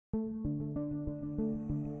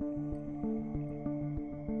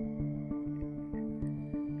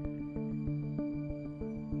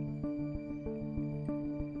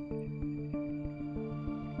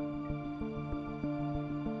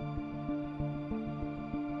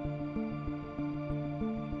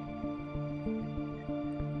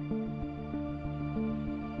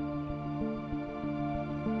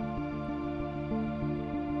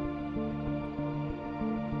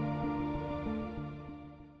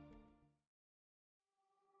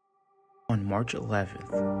On March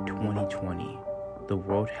 11th, 2020, the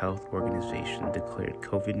World Health Organization declared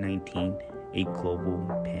COVID-19 a global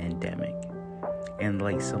pandemic. And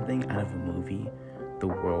like something out of a movie, the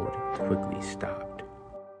world quickly stopped.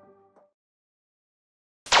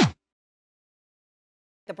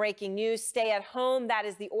 The breaking news, stay at home. That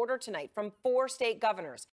is the order tonight from 4 state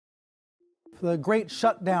governors. The great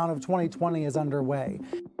shutdown of 2020 is underway.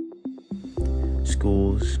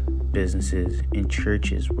 Schools, businesses, and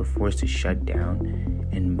churches were forced to shut down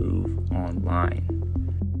and move online.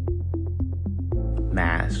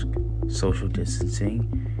 Mask, social distancing,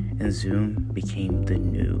 and Zoom became the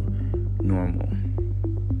new normal.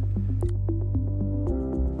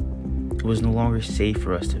 It was no longer safe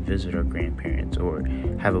for us to visit our grandparents or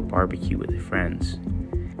have a barbecue with friends.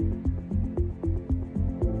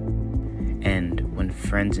 And when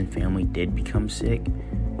friends and family did become sick,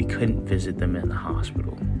 we couldn't visit them in the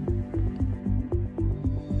hospital.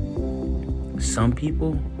 Some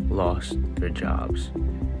people lost their jobs,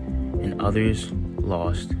 and others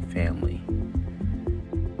lost family.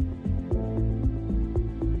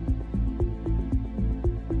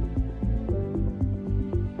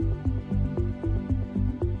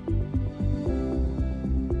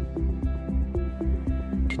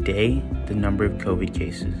 Today, the number of COVID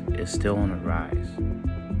cases is still on the rise.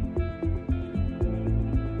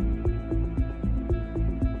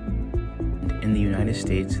 In the United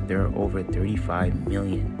States, there are over 35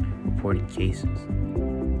 million reported cases.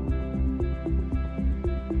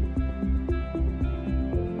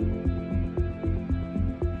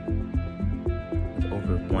 With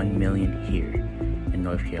over 1 million here in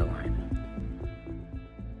North Carolina.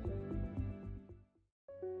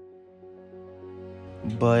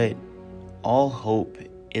 But all hope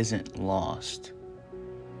isn't lost.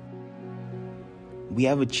 We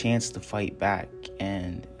have a chance to fight back,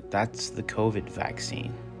 and that's the COVID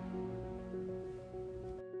vaccine.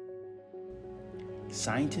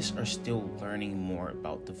 Scientists are still learning more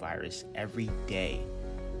about the virus every day.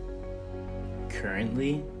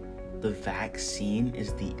 Currently, the vaccine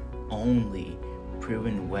is the only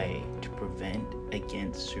proven way to prevent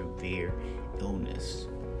against severe illness.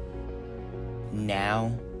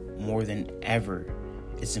 Now, more than ever,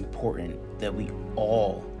 it's important that we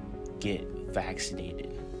all get vaccinated.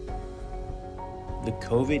 The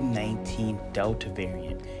COVID-19 Delta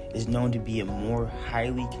variant is known to be a more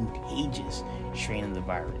highly contagious strain of the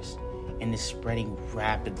virus and is spreading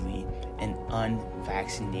rapidly in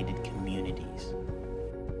unvaccinated communities.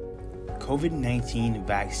 COVID-19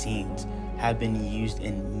 vaccines have been used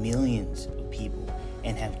in millions of people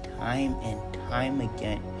and have time and time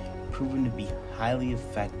again proven to be highly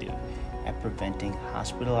effective at preventing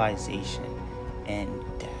hospitalization and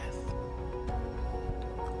death.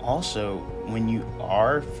 Also, when you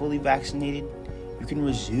are fully vaccinated, you can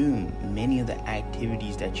resume many of the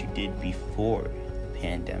activities that you did before the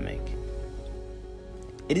pandemic.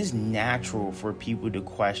 It is natural for people to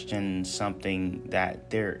question something that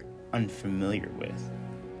they're unfamiliar with.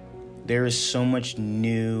 There is so much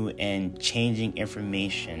new and changing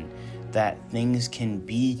information that things can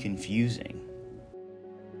be confusing.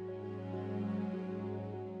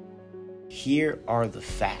 Here are the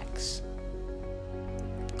facts.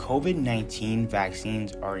 COVID-19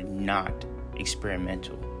 vaccines are not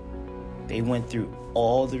experimental. They went through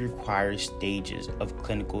all the required stages of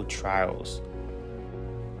clinical trials.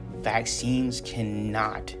 Vaccines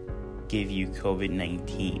cannot give you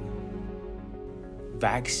COVID-19.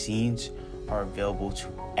 Vaccines are available to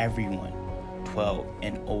everyone 12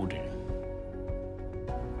 and older.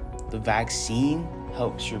 The vaccine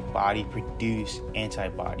helps your body produce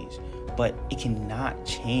antibodies, but it cannot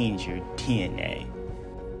change your DNA.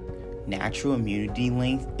 Natural immunity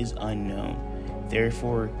length is unknown.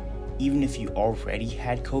 Therefore, even if you already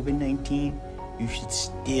had COVID-19, you should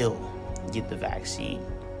still get the vaccine.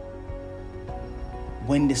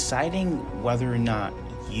 When deciding whether or not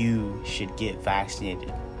you should get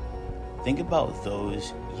vaccinated, think about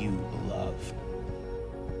those you love.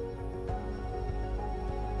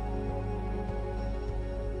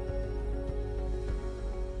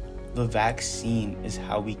 The vaccine is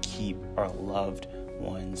how we keep our loved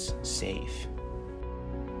ones safe.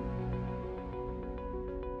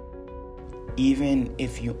 Even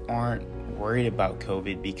if you aren't worried about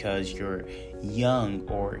COVID because you're young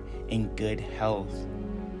or in good health,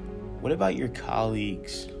 what about your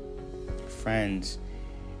colleagues, friends,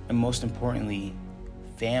 and most importantly,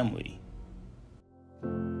 family?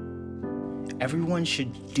 Everyone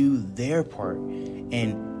should do their part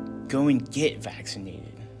and go and get vaccinated.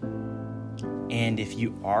 And if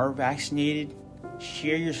you are vaccinated,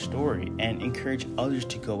 share your story and encourage others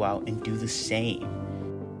to go out and do the same.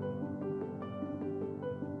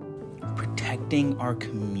 protecting our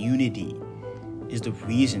community is the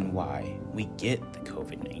reason why we get the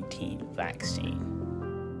COVID-19 vaccine.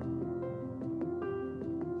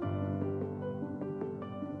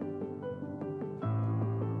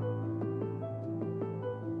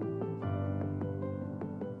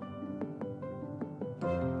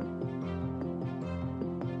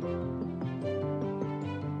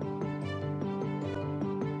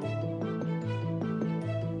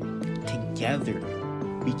 Together,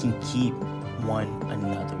 we can keep one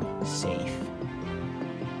another safe.